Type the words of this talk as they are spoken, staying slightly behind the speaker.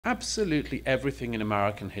Absolutely everything in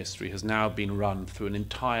American history has now been run through an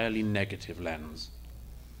entirely negative lens.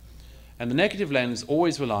 And the negative lens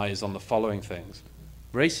always relies on the following things: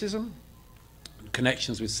 racism,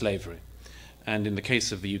 connections with slavery, and in the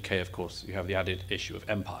case of the UK, of course, you have the added issue of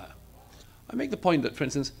empire. I make the point that, for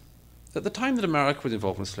instance, at the time that America was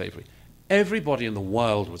involved in slavery, everybody in the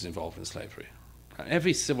world was involved in slavery.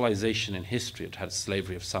 Every civilization in history had had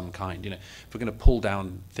slavery of some kind. You know, if we're going to pull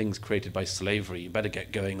down things created by slavery, you better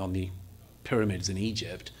get going on the pyramids in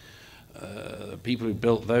Egypt. People who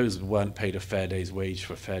built those weren't paid a fair day's wage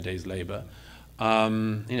for a fair day's labor. You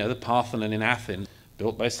know, the Parthenon in Athens,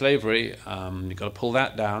 built by slavery, you've got to pull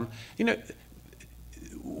that down. You know,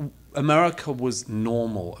 America was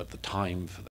normal at the time for